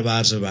naar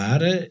waar ze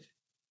waren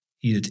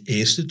in het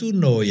eerste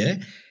toernooi. Hè?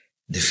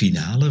 De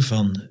finale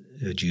van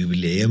het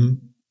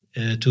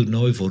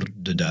jubileumtoernooi voor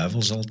de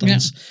Duivels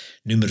althans. Ja.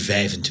 Nummer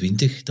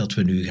 25 dat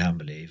we nu gaan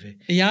beleven.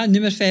 Ja,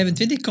 nummer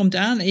 25 komt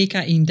aan. EK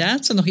in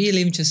Duitsland. Nog heel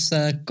eventjes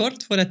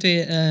kort voordat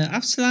we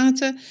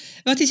afsluiten.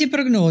 Wat is je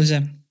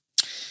prognose?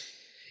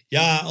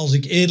 Ja, als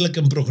ik eerlijk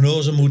een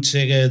prognose moet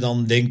zeggen,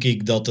 dan denk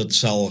ik dat het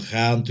zal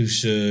gaan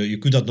tussen... Je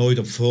kunt dat nooit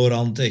op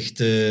voorhand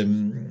echt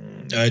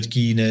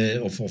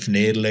uitkiezen of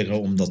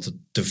neerleggen, omdat er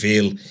te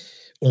veel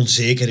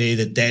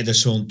onzekerheden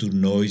tijdens zo'n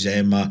toernooi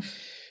zijn. Maar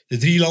de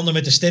 3 landen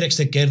met de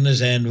sterkste kernen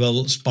zijn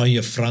wel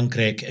Spanje,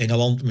 Frankrijk,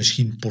 Engeland,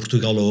 misschien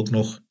Portugal ook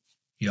nog.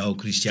 Ja,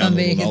 Cristiano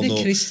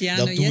Ronaldo.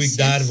 Dat doe ik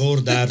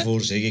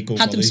daarvoor zeg ik ook.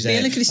 Gaat hem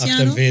spelen, Cristiano?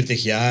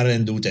 48 jaar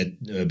en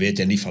weet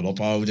hij niet van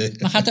ophouden.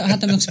 Maar gaat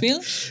hij nog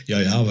spelen?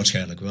 Ja,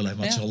 waarschijnlijk wel. Hè,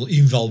 maar het zal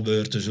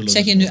invalbeurten zullen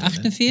zeg je nu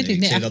 48?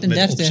 Nee,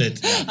 38.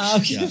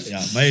 Opzet,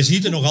 ja. Maar je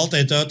ziet er nog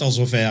altijd uit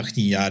alsof hij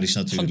 18 jaar is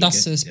natuurlijk.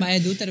 Fantastisch, maar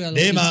hij doet er wel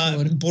iets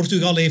voor.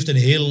 Portugal heeft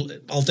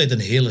altijd een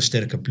hele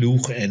sterke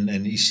ploeg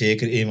en is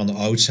zeker een van de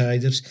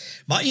outsiders.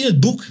 Maar in het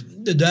boek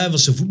De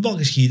Duivelse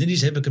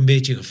Voetbalgeschiedenis heb ik een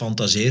beetje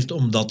gefantaseerd,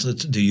 omdat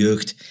het de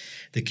jeugd,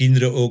 de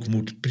kinderen ook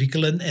moet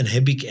prikkelen. En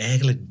heb ik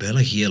eigenlijk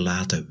België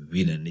laten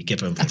winnen. Ik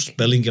heb een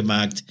voorspelling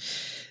gemaakt.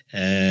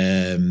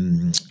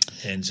 En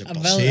ze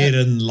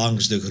passeren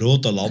langs de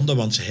grote landen,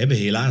 want ze hebben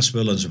helaas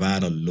wel een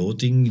zware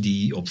loting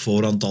die op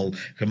voorhand al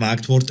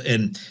gemaakt wordt.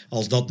 En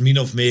als dat min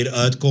of meer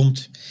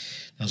uitkomt,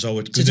 dan zou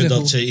het kunnen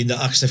dat ze in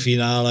de 8e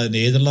finale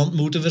Nederland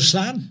moeten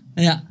verslaan.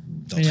 Ja.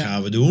 Dat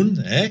gaan we doen.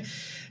 Hè.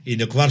 In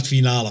de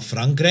kwartfinale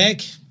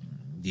Frankrijk.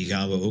 Die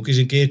gaan we ook eens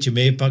een keertje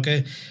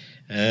meepakken.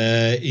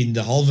 In de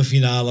halve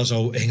finale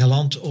zou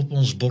Engeland op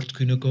ons bord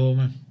kunnen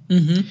komen.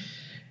 Mm-hmm.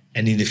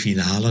 En in de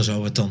finale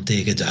zou het dan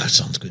tegen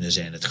Duitsland kunnen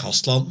zijn, het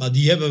gastland. Maar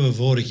die hebben we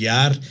vorig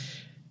jaar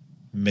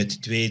met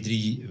 2-3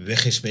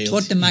 weggespeeld. Het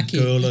wordt een makkie.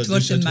 Keulen.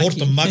 Het wordt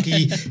een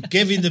makkie.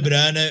 Kevin De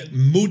Bruyne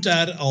moet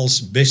daar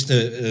als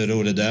beste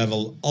Rode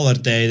Duivel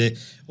aller tijden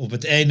op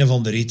het einde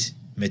van de rit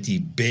met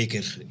die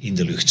beker in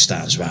de lucht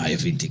staan zwaaien,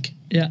 vind ik.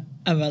 Ja,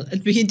 wel.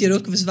 Het begint hier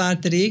ook zwaar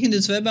te regenen,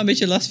 dus we hebben een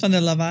beetje last van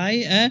de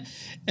lawaai. Hè.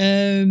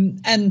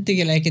 En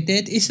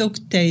tegelijkertijd is het ook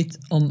tijd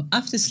om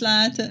af te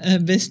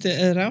sluiten,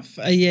 beste Raf.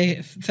 Je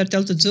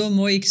vertelt het zo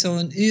mooi, ik zou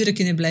een uren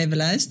kunnen blijven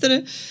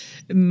luisteren.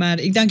 Maar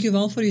ik dank u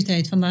wel voor uw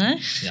tijd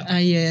vandaag. Ja.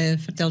 Je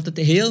vertelt het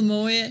heel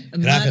mooi.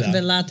 Maar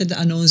we laten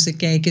aan onze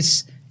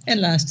kijkers en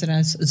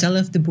luisteraars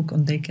zelf de boek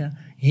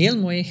ontdekken. Heel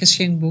mooi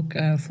geschenkboek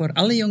voor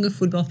alle jonge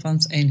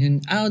voetbalfans en hun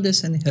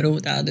ouders en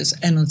grootouders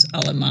en ons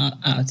allemaal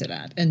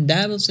uiteraard. Een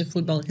Duivelse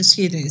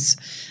Voetbalgeschiedenis.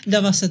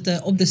 Dat was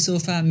het op de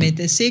sofa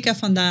met Seka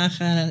vandaag,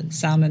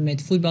 samen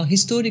met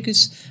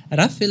voetbalhistoricus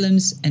Raf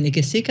Willems en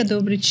ik Seka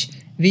Dobric.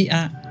 We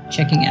are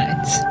checking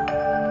out.